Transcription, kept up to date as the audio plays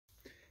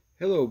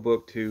Hello,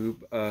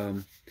 BookTube.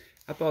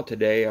 I thought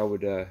today I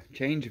would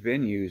change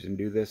venues and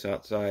do this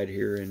outside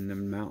here in the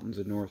mountains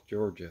of North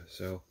Georgia.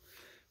 So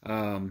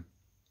it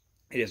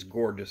is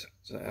gorgeous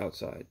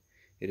outside.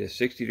 It is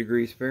 60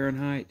 degrees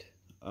Fahrenheit,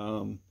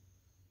 and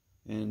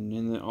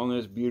on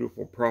this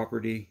beautiful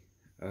property,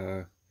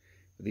 with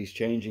these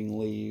changing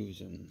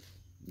leaves and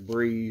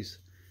breeze,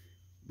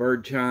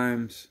 bird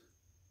chimes,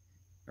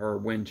 or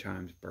wind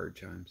chimes, bird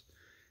chimes,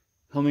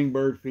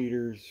 hummingbird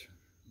feeders,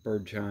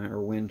 bird chime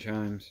or wind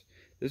chimes.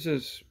 This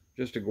is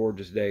just a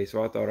gorgeous day,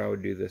 so I thought I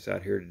would do this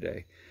out here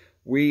today.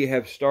 We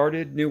have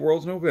started New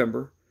Worlds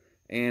November,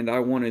 and I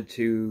wanted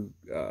to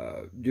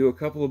do a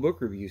couple of book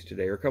reviews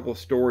today, or a couple of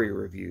story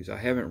reviews. I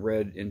haven't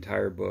read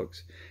entire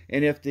books,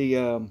 and if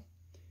the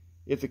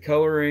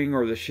coloring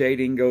or the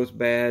shading goes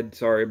bad,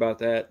 sorry about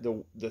that.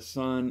 The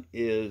sun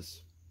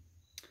is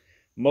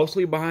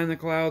mostly behind the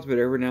clouds, but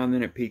every now and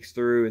then it peeks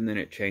through, and then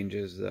it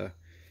changes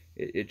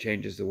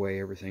the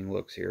way everything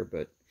looks here.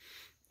 But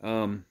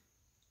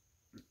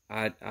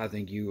I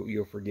think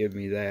you'll forgive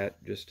me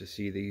that, just to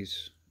see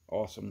these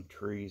awesome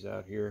trees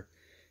out here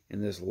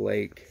and this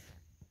lake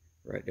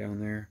right down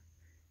there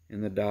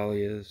and the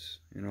dahlias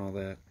and all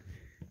that.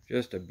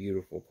 Just a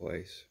beautiful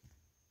place.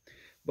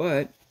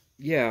 But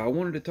yeah, I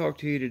wanted to talk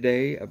to you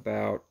today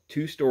about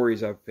two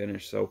stories I've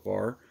finished so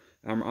far.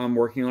 I'm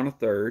working on a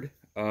third.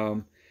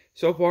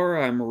 So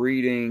far I'm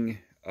reading,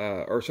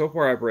 so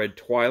far I've read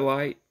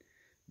Twilight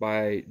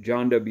by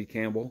John W.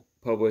 Campbell,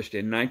 published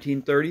in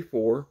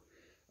 1934,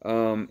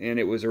 and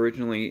it was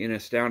originally in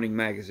Astounding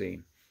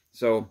magazine.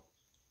 So,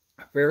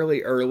 a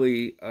fairly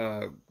early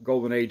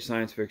Golden Age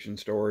science fiction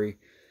story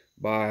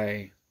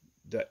by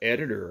the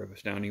editor of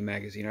Astounding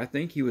magazine. I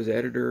think he was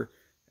editor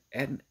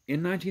in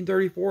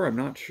 1934, I'm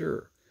not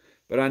sure.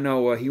 But I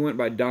know he went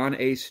by Don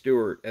A.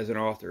 Stewart as an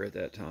author at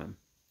that time.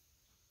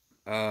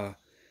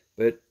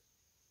 But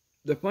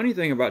the funny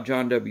thing about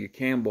John W.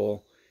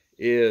 Campbell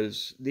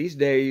is, these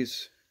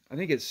days, I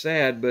think it's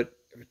sad, but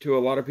to a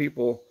lot of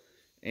people,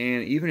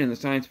 and even in the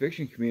science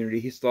fiction community,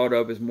 he's thought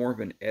of as more of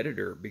an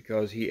editor,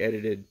 because he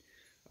edited,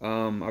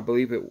 I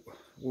believe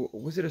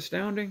was it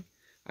Astounding?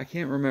 I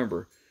can't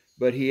remember.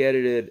 But he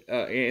edited,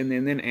 and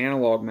then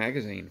Analog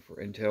magazine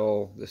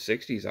until the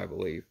 60s, I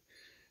believe.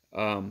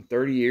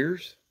 30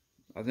 years.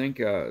 I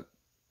think I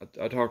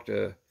talked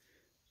to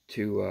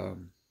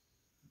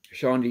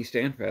Sean D.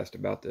 Standfast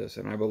about this,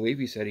 and I believe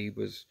he said he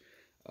was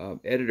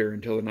editor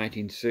until the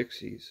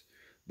 1960s.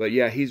 But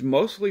yeah, he's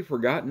mostly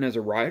forgotten as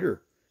a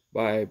writer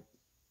by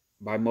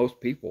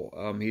most people.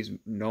 He's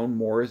known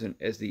more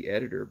as the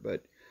editor,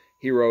 but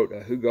he wrote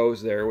Who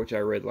Goes There, which I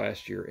read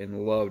last year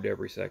and loved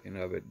every second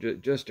of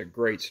it. Just a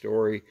great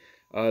story.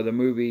 The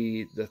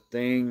movie The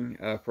Thing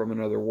from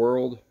Another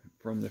World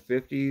from the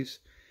 50s,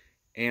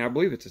 and I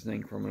believe it's A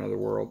Thing from Another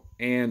World,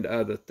 and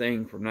The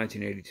Thing from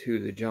 1982,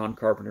 the John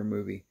Carpenter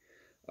movie,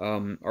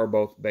 are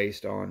both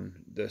based on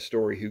the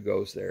story Who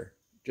Goes There.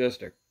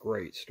 Just a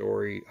great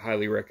story,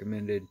 highly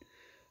recommended.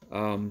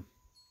 And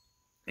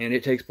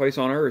it takes place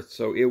on Earth,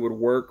 so it would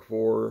work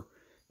for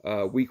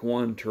week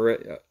 1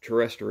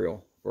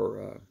 terrestrial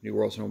for New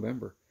Worlds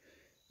November.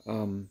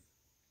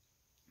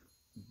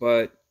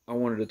 But I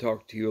wanted to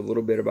talk to you a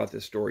little bit about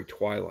this story,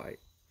 Twilight.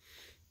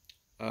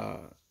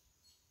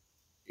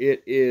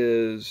 It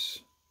is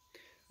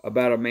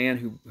about a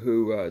man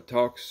who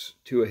talks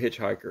to a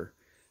hitchhiker.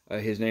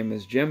 His name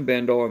is Jim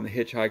Bendel, and the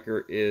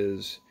hitchhiker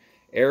is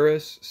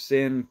Eris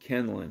Sin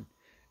Kenlin.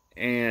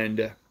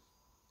 And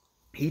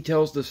he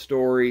tells the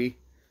story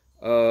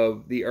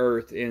of the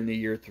Earth in the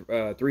year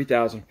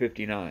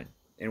 3059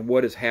 and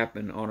what has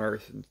happened on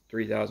Earth in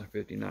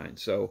 3059.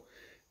 So,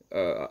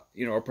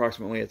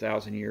 approximately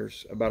 1,000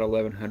 years, about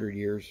 1,100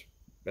 years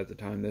at the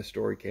time this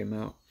story came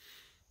out.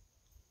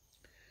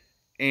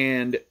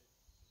 And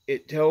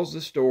it tells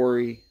the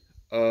story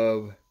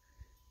of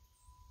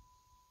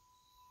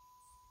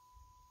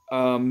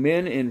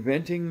men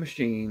inventing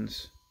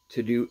machines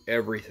to do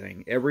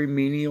everything, every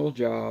menial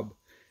job,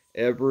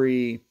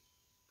 every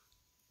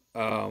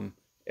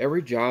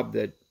job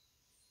that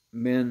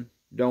men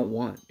don't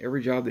want,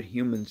 every job that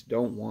humans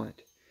don't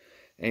want.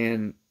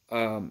 And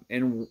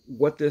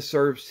what this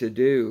serves to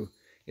do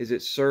is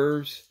it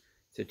serves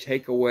to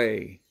take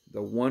away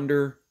the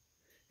wonder,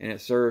 and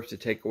it serves to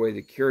take away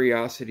the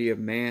curiosity of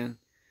man.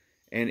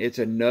 And it's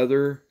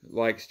another,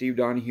 like Steve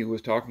Donahue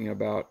was talking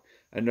about,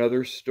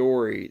 another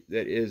story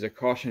that is a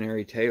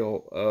cautionary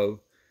tale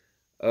of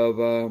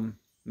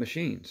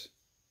machines.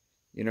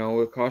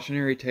 A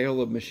cautionary tale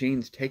of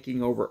machines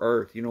taking over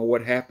Earth.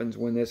 What happens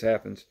when this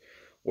happens?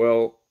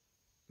 Well,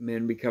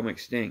 men become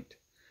extinct.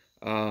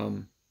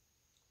 Men,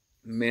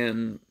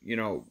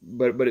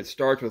 but it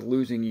starts with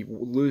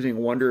losing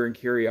wonder and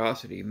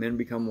curiosity. Men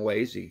become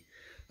lazy.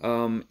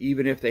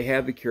 Even if they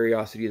have the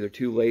curiosity, they're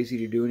too lazy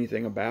to do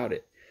anything about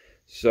it.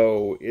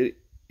 So it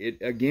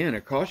again,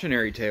 a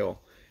cautionary tale.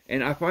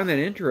 And I find that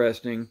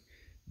interesting.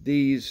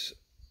 These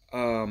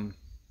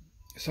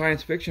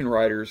science fiction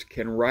writers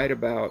can write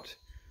about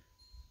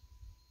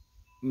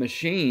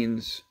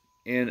machines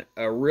in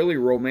a really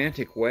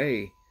romantic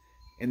way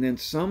And then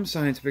some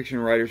science fiction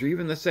writers, or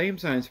even the same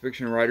science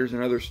fiction writers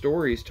in other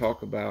stories,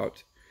 talk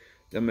about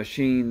the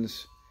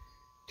machines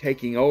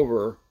taking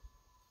over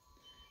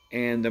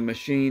and the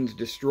machines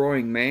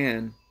destroying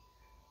man,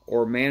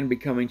 or man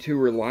becoming too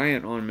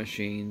reliant on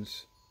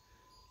machines.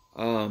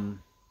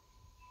 And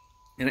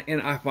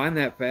I find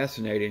that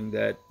fascinating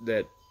that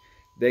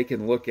they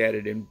can look at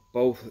it in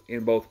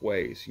both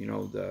ways. You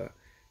know,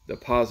 the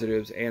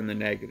positives and the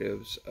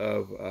negatives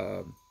of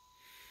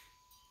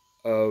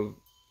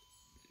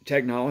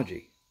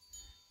technology.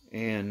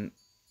 And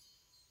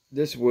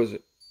this was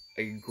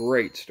a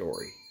great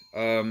story.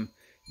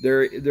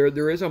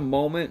 There is a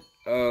moment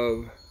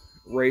of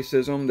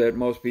racism that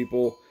most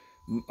people,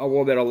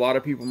 well, that a lot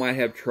of people might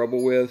have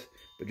trouble with,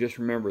 but just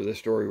remember, this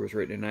story was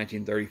written in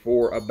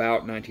 1934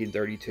 about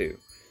 1932.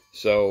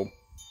 So,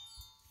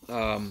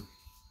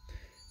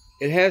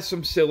 it has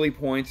some silly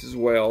points as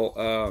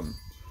well,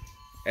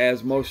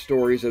 as most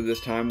stories of this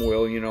time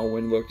will. You know,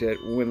 when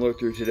looked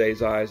through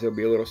today's eyes, they'll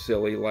be a little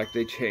silly. Like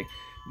they change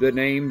the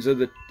names of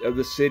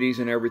the cities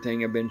and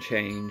everything have been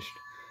changed.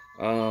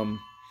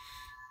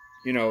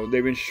 You know,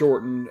 they've been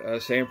shortened.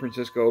 San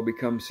Francisco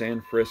becomes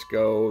San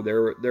Frisco.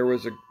 There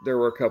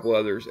were a couple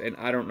others, and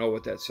I don't know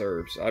what that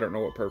serves. I don't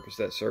know what purpose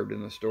that served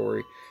in the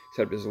story,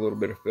 except as a little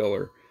bit of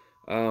filler.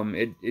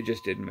 It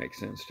just didn't make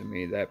sense to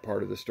me, that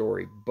part of the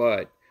story.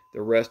 But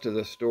the rest of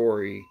the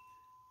story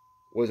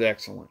was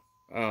excellent,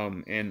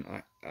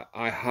 and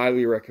I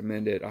highly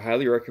recommend it. I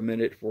highly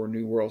recommend it for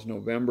New Worlds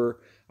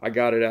November. I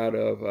got it out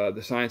of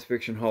the Science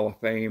Fiction Hall of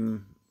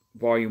Fame,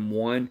 Volume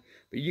 1,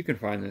 but you can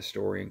find this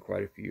story in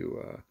quite a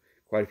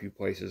few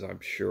places, I'm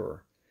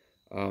sure.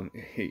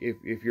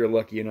 If you're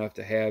lucky enough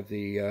to have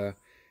that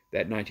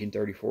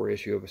 1934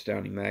 issue of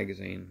Astounding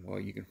Magazine, well,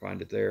 you can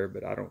find it there,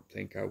 but I don't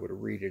think I would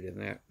read it in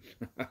that.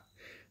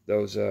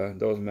 Those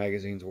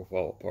magazines will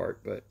fall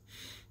apart. But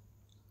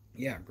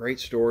yeah, great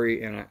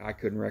story, and I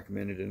couldn't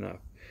recommend it enough.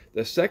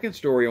 The second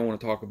story I want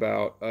to talk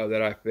about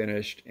that I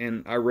finished,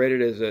 and I read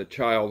it as a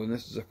child, and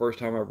this is the first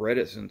time I've read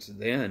it since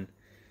then.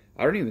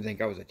 I don't even think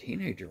I was a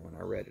teenager when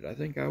I read it. I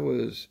think I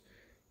was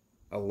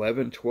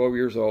 11, 12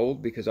 years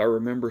old, because I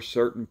remember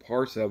certain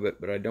parts of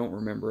it, but I don't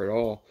remember it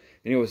all.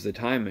 And it was The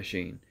Time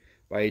Machine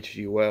by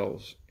H.G.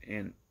 Wells.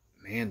 And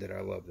man, did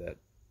I love that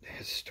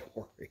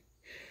story.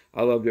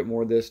 I loved it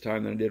more this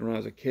time than I did when I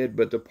was a kid.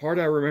 But the part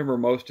I remember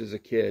most as a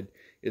kid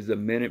is the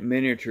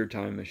miniature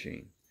time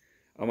machine.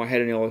 I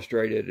had an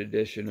illustrated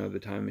edition of The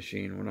Time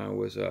Machine when I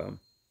was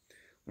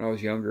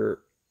younger.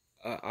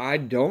 I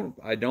don't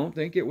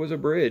think it was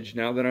abridged.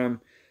 Now that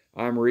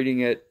I'm reading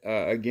it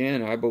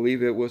again, I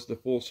believe it was the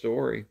full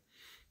story.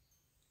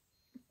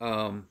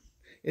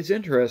 It's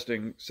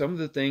interesting. Some of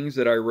the things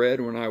that I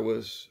read when I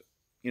was,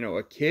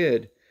 a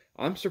kid,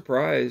 I'm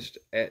surprised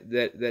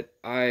that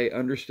I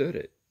understood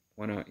it.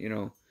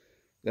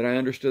 That I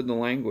understood the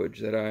language,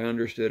 that I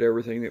understood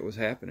everything that was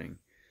happening.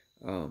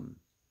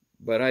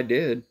 But I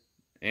did,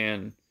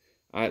 and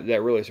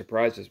that really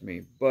surprises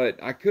me.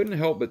 But I couldn't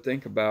help but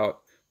think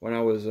about when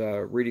I was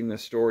reading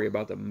this story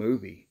about the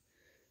movie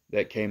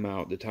that came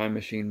out, the Time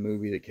Machine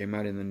movie that came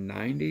out in the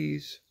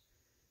 90s,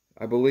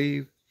 I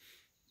believe.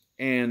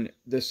 And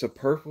the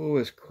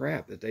superfluous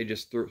crap that they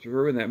just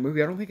threw in that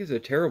movie. I don't think it's a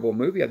terrible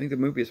movie. I think the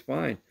movie is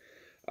fine.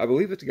 I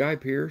believe it's Guy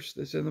Pearce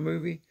that's in the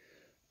movie.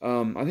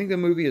 I think the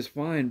movie is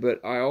fine, but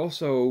I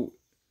also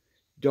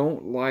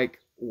don't like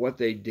what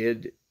they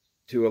did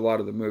to a lot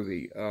of the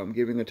movie,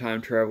 giving the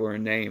time traveler a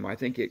name. I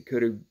think it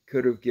could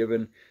have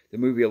given the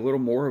movie a little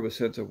more of a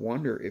sense of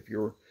wonder if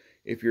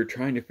you're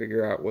trying to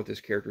figure out what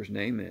this character's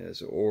name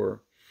is,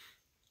 or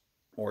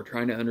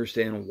trying to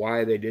understand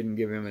why they didn't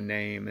give him a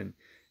name,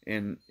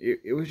 and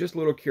it was just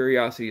little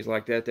curiosities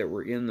like that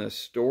were in the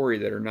story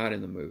that are not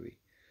in the movie.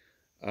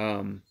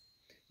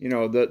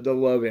 The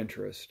love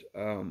interest,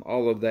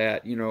 all of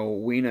that.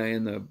 Weena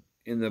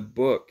in the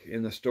book,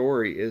 in the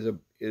story,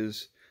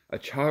 is a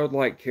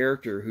childlike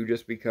character who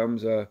just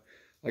becomes a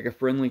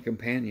friendly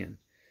companion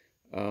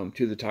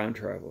to the time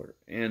traveler.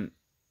 And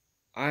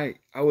I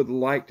would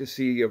like to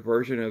see a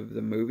version of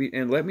the movie,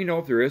 and let me know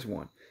if there is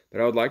one,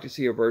 but I would like to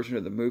see a version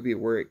of the movie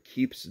where it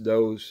keeps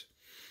those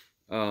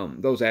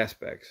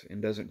aspects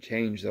and doesn't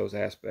change those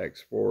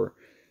aspects for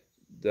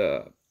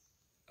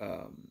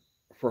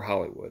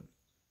Hollywood.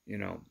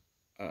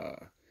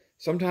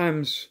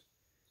 Sometimes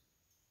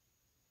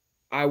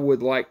I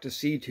would like to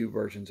see two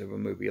versions of a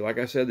movie. Like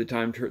I said, the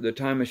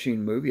Time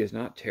Machine movie is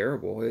not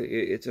terrible.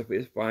 It's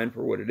fine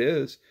for what it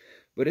is,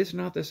 but it's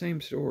not the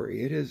same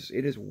story. It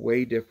is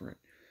way different.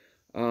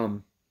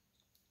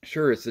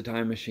 Sure, it's the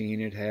Time Machine.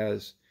 It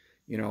has,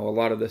 a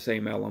lot of the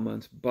same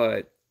elements,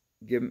 but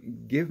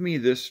give me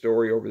this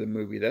story over the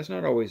movie. That's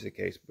not always the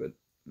case, but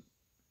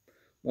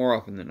more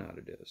often than not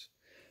it is.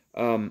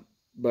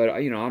 But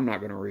I'm not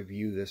going to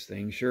review this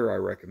thing. Sure, I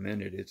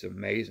recommend it. It's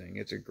amazing.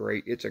 It's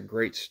a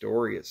great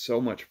story. It's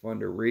so much fun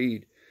to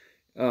read.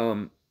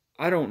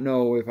 I don't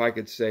know if I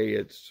could say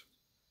it's,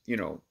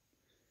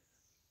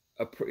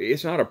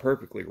 it's not a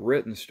perfectly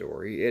written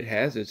story. It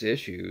has its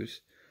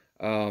issues.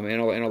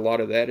 and a lot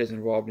of that is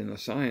involved in the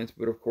science.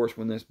 But of course,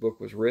 when this book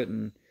was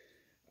written,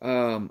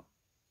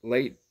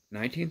 late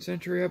 19th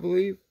century, I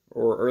believe,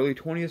 or early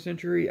 20th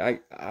century,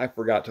 I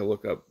forgot to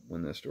look up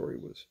when this story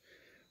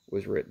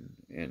was written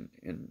and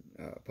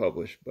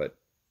published. But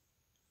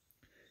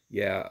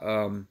yeah,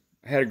 I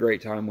had a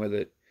great time with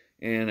it,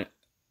 and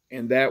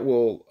that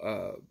will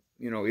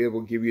it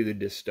will give you the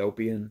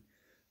dystopian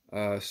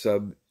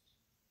sub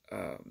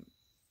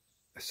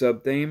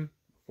theme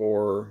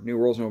for New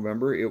Worlds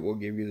November. It will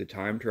give you the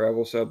time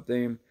travel sub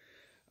theme.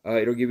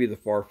 It'll give you the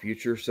far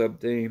future sub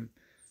theme.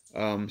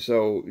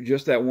 So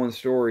just that one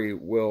story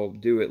will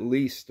do at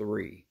least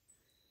 3.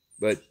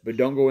 But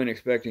don't go in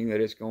expecting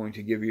that it's going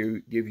to give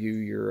you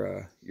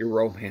your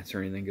romance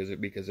or anything,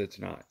 because it's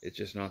not. It's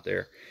just not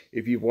there.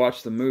 If you've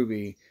watched the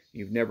movie,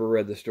 you've never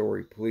read the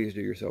story, please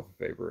do yourself a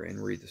favor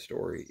and read the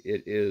story.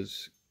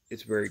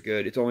 It's very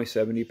good. It's only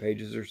 70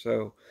 pages or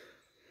so.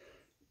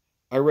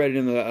 I read it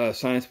in the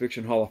Science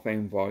Fiction Hall of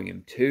Fame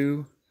Volume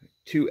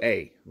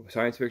 2A.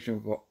 Science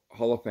Fiction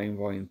Hall of Fame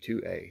Volume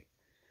 2A.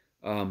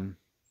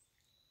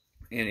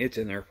 And it's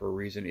in there for a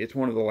reason. It's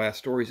one of the last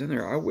stories in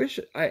there.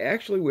 I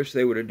actually wish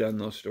they would have done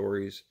those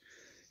stories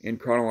in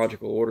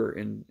chronological order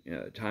in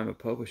time of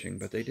publishing,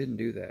 but they didn't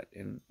do that,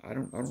 and I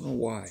don't know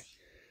why.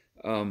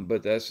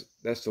 But that's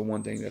the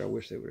one thing that I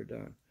wish they would have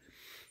done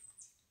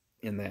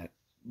in that.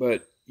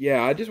 But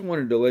yeah, I just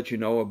wanted to let you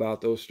know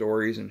about those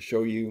stories and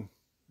show you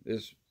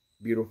this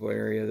beautiful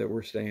area that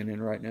we're staying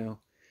in right now.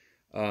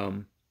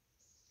 And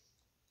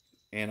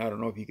I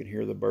don't know if you can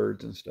hear the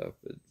birds and stuff,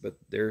 but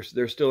they're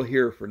still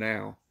here for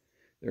now.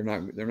 They're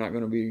not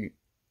going to be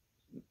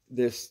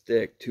this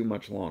thick too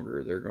much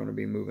longer. They're going to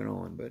be moving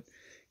on. But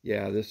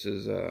yeah, this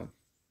is a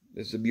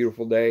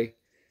beautiful day,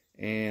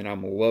 and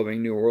I'm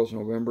loving New Worlds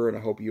November, and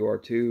I hope you are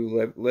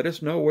too. Let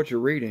us know what you're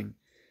reading,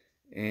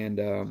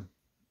 and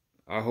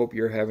I hope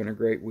you're having a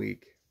great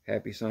week.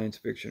 Happy science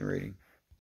fiction reading.